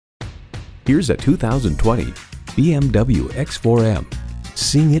Here's a 2020 BMW X4M.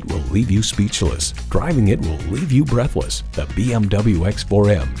 Seeing it will leave you speechless. Driving it will leave you breathless. The BMW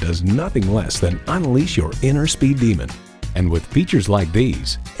X4M does nothing less than unleash your inner speed demon. And with features like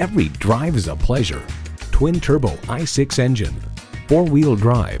these, every drive is a pleasure. Twin-turbo i6 engine, 4-wheel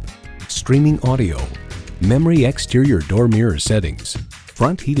drive, streaming audio, memory exterior door mirror settings,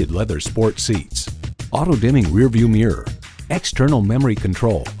 front heated leather sport seats, auto-dimming rearview mirror, external memory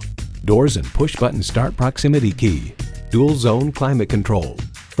control, doors and push-button start proximity key, dual-zone climate control,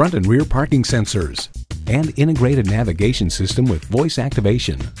 front and rear parking sensors, and integrated navigation system with voice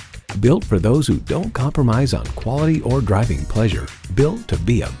activation. Built for those who don't compromise on quality or driving pleasure. Built to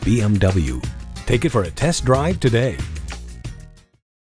be a BMW. Take it for a test drive today.